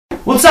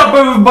What's up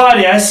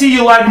everybody? I see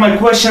you like my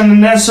question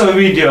and answer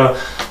video.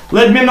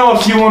 Let me know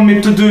if you want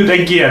me to do it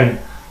again.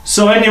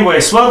 So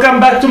anyways, welcome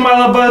back to my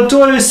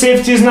laboratory.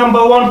 Safety is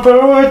 #1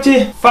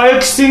 priority. Fire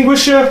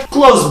extinguisher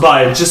close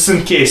by, just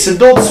in case.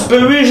 Adult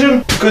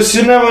supervision, because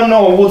you never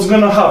know what's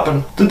gonna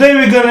happen. Today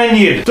we're gonna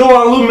need 2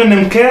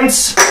 aluminum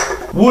cans,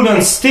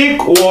 wooden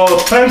stick or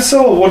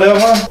pencil,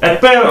 whatever, a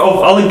pair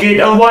of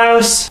alligator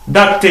wires,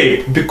 duct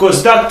tape,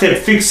 because duct tape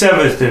fixes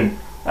everything.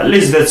 At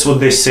least that's what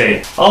they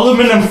say.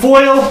 Aluminum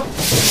foil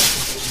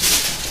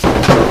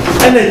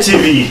and a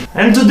TV.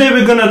 And today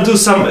we're gonna do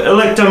some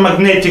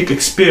electromagnetic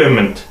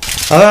experiment.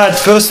 Alright,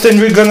 first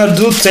thing we're gonna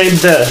do, tape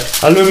the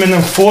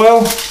aluminum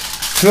foil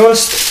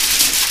first,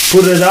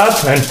 put it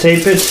up and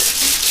tape it.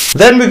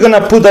 Then we're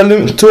gonna put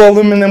 2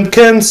 aluminum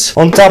cans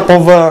on top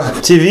of a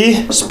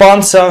TV,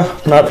 sponsor,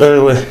 not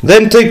really.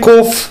 Then take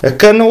off a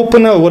can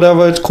opener,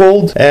 whatever it's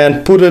called,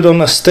 and put it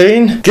on a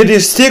stain. Get your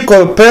stick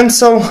or a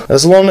pencil,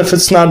 as long as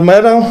it's not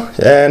metal,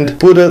 and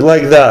put it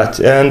like that,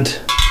 and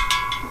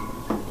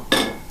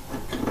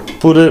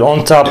put it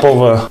on top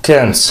of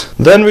cans.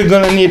 Then we're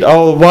gonna need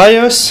our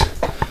wires.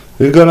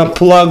 We're gonna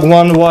plug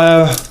one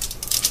wire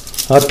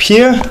up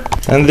here,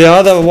 and the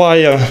other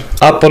wire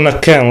up on a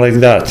can like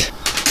that.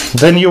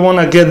 Then you want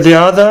to get the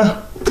other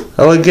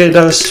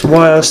alligator's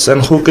wires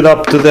and hook it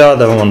up to the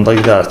other one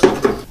like that.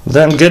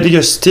 Then get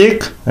your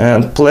stick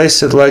and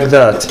place it like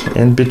that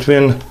in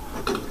between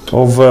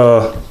of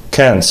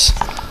cans,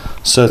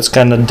 so it's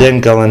kind of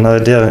dangling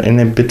right there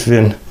in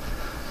between.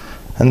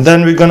 And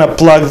then we're gonna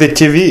plug the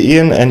TV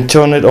in and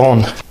turn it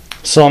on.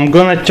 So I'm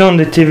gonna turn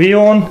the TV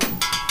on.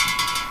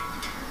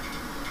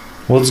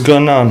 What's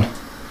going on?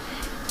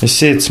 You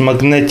see it's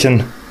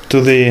magneting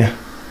to the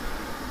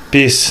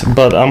piece,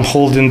 but I'm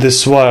holding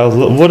this wire.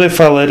 What if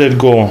I let it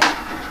go?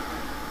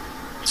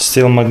 It's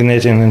still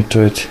magneting into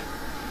it.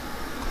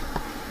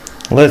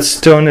 Let's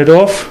turn it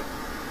off.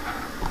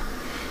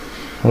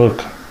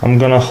 Look, I'm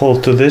gonna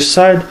hold to this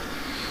side.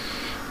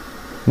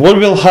 What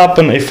will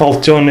happen if I'll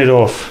turn it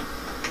off?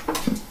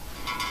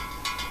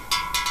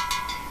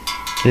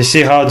 You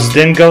see how it's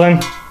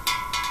dangling?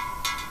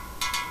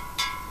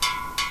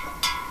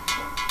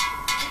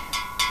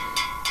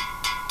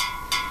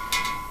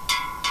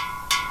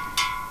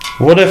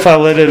 What if I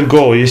let it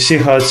go? You see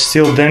how it's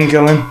still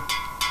dangling?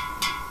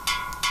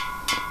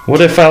 What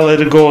if I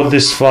let go of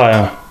this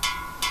fire?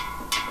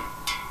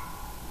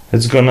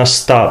 It's gonna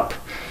stop.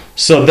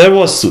 So that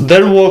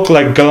worked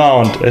like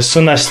ground. As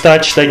soon as I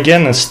touched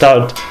again, it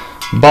start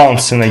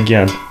bouncing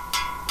again.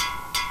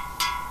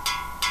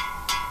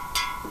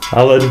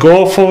 I let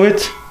go of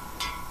it.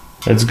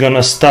 It's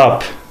gonna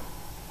stop.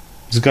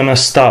 It's gonna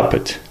stop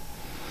it.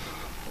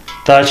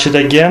 Touch it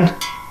again.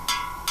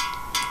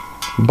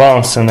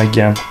 Bouncing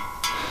again.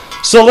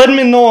 So let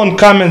me know in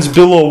comments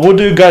below, what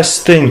do you guys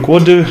think? How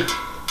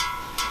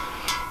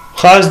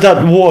does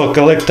that work,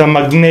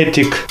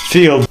 electromagnetic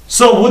field?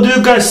 So what do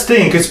you guys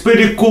think? It's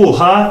pretty cool,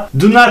 huh?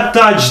 Do not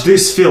touch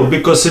this field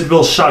because it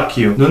will shock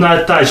you. Do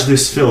not touch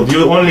this field.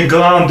 You only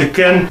ground the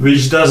can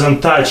which doesn't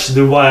touch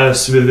the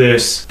wires with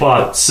this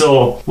part.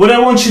 So what I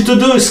want you to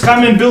do is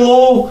comment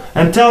below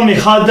and tell me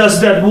how does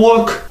that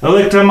work?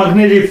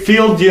 Electromagnetic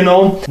field, you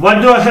know. Why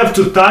do I have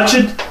to touch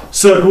it?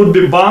 So it would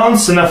be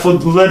bounce, and if I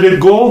would let it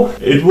go,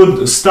 it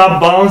would stop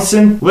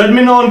bouncing. Let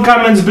me know in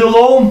comments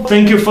below.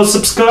 Thank you for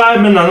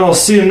subscribing, and I'll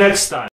see you next time.